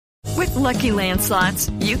With Lucky Land Slots,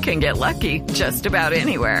 you can get lucky just about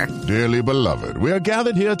anywhere. Dearly beloved, we are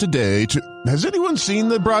gathered here today to... Has anyone seen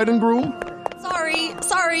the bride and groom?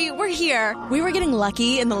 Sorry, we're here. We were getting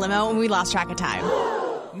lucky in the limo and we lost track of time.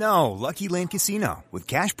 No, Lucky Land Casino, with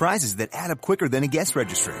cash prizes that add up quicker than a guest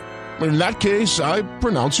registry. In that case, I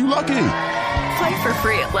pronounce you lucky. Play for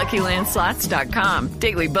free at LuckyLandSlots.com.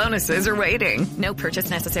 Daily bonuses are waiting. No purchase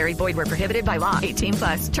necessary. Void where prohibited by law.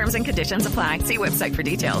 18+. Terms and conditions apply. See website for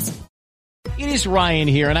details. It is Ryan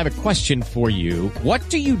here, and I have a question for you. What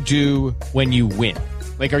do you do when you win?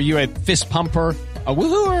 Like, are you a fist pumper, a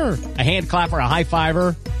woohooer, a hand clapper, a high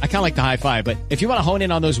fiver? I kind of like the high five, but if you want to hone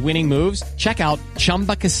in on those winning moves, check out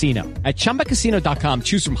Chumba Casino. At ChumbaCasino.com,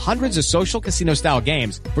 choose from hundreds of social casino style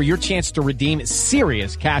games for your chance to redeem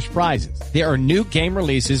serious cash prizes. There are new game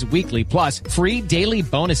releases weekly, plus free daily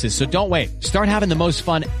bonuses. So don't wait. Start having the most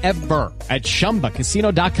fun ever at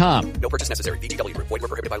ChumbaCasino.com. No purchase necessary. VGW. Void where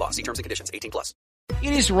prohibited by law. See terms and conditions. 18+.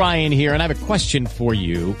 It is Ryan here, and I have a question for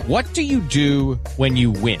you. What do you do when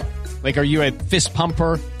you win? Like, are you a fist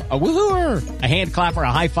pumper, a woohooer, a hand clapper,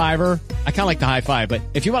 a high fiver? I kind of like the high five, but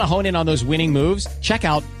if you want to hone in on those winning moves, check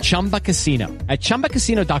out Chumba Casino. At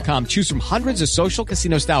ChumbaCasino.com, choose from hundreds of social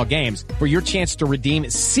casino style games for your chance to redeem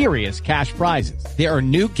serious cash prizes. There are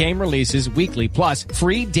new game releases weekly, plus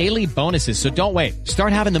free daily bonuses. So don't wait.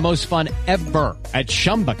 Start having the most fun ever at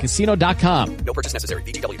ChumbaCasino.com. No purchase necessary.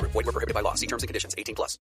 VGW. Void where prohibited by law. See terms and conditions.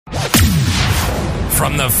 18+.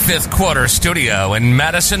 From the Fifth Quarter Studio in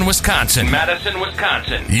Madison, Wisconsin.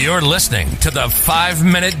 You're listening to the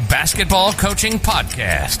 5-Minute Basketball Coaching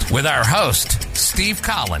Podcast with our host, Steve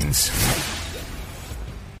Collins.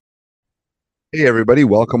 Hey, everybody.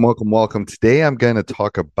 Welcome. Today, I'm going to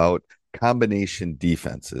talk about combination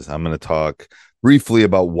defenses. I'm going to talk briefly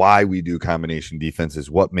about why we do combination defenses,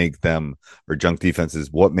 what make them, or junk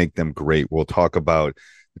defenses, what make them great. We'll talk about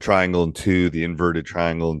the triangle and two, the inverted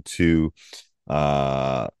triangle and two,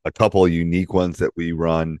 a couple of unique ones that we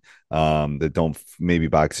run that don't maybe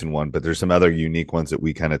box in one, but there's some other unique ones that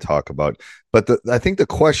we kind of talk about. But I think the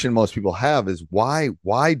question most people have is why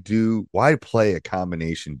play a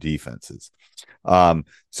combination defenses?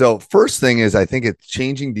 So first thing is, I think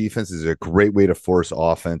changing defense is a great way to force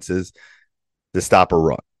offenses to stop a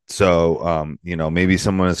run. So, maybe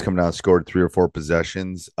someone has come down and scored 3 or 4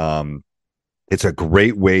 possessions. It's a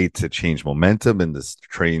great way to change momentum and to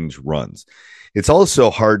change runs. It's also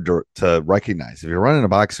hard to recognize. If you're running a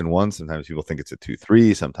box in one, sometimes people think it's a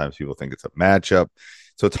 2-3. Sometimes people think it's a matchup.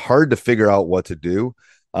 So it's hard to figure out what to do.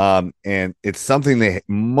 And it's something that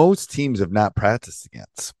most teams have not practiced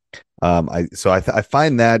against. I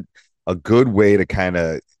find that a good way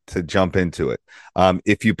to jump into it.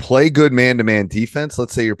 If you play good man-to-man defense,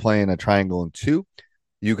 let's say you're playing a triangle and two,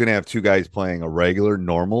 you can have two guys playing a regular,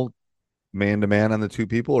 normal man-to-man on the two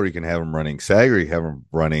people, or you can have them running sag, or you have them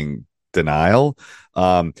running denial.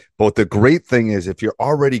 But the great thing is, if you're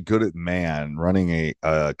already good at man, running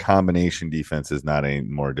a combination defense is not any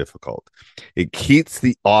more difficult. It keeps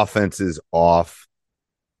the offenses off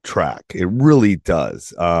track. It really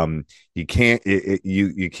does. You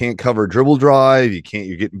can't cover dribble drive. You're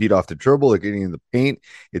getting beat off the dribble or getting in the paint.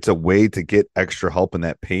 It's a way to get extra help in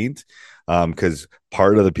that paint. Because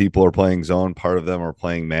part of the people are playing zone, part of them are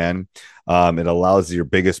playing man. It allows your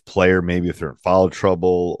biggest player, maybe if they're in foul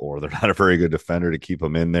trouble or they're not a very good defender, to keep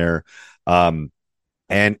them in there.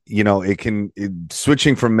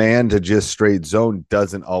 Switching from man to just straight zone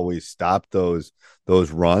doesn't always stop those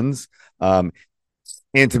runs. And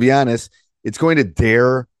to be honest, it's going to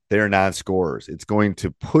dare their non-scorers. It's going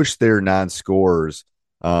to push their non-scorers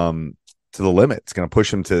to the limit. It's going to push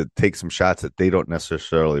them to take some shots that they don't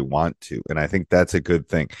necessarily want to. And I think that's a good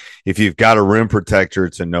thing. If you've got a rim protector,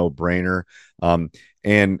 it's a no-brainer.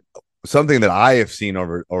 And something that I have seen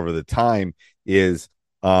over the time is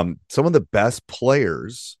some of the best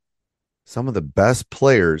players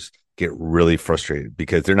get really frustrated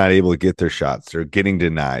because they're not able to get their shots. They're getting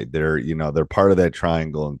denied. They're part of that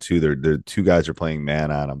triangle, and they're two guys are playing man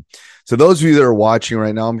on them. So those of you that are watching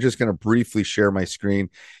right now, I'm just going to briefly share my screen,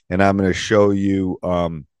 and I'm going to show you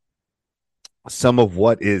some of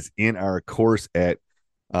what is in our course at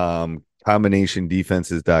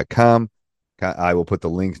combinationdefenses.com. I will put the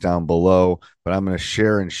links down below, but I'm going to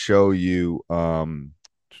share and show you what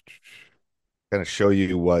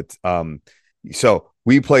so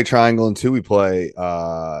we play triangle and two. We play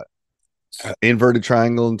inverted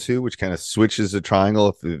triangle and two, which kind of switches the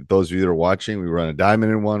triangle. If those of you that are watching, we run a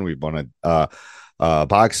diamond in one. We run a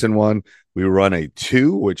box in one. We run a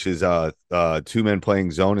two, which is 2 men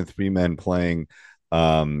playing zone and 3 men playing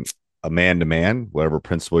a man-to-man, whatever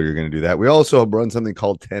principle you're going to do that. We also run something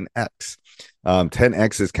called 10X.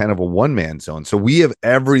 10X is kind of a one-man zone. So we have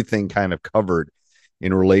everything kind of covered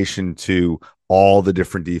in relation to all the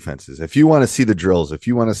different defenses. If you want to see the drills, if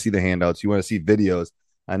you want to see the handouts, you want to see videos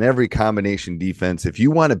on every combination defense, if you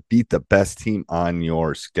want to beat the best team on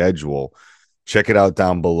your schedule, check it out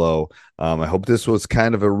down below. I hope this was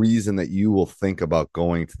kind of a reason that you will think about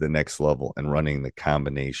going to the next level and running the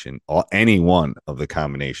combination, any one of the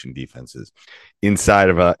combination defenses. Inside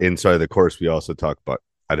of the course, we also talk about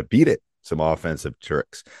how to beat it, some offensive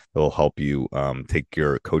tricks that will help you take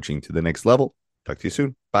your coaching to the next level. Talk to you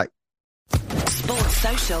soon. Bye. Sports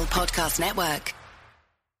Social Podcast Network.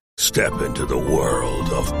 Step into the world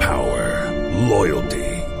of power, loyalty,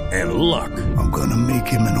 and luck. I'm gonna make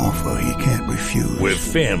him an offer he can't refuse. With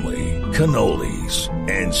family, cannolis,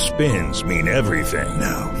 and spins mean everything.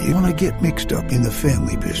 Now, you wanna get mixed up in the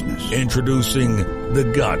family business. Introducing The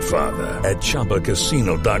Godfather at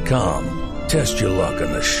ChumbaCasino.com. Test your luck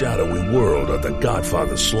in the shadowy world of The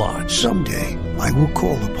Godfather slot. Someday, I will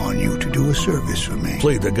call upon you to do a service for me.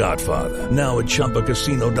 Play The Godfather now at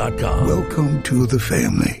ChumbaCasino.com. Welcome to the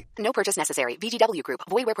family. No purchase necessary. VGW Group.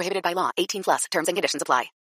 Void where prohibited by law. 18+. Terms and conditions apply.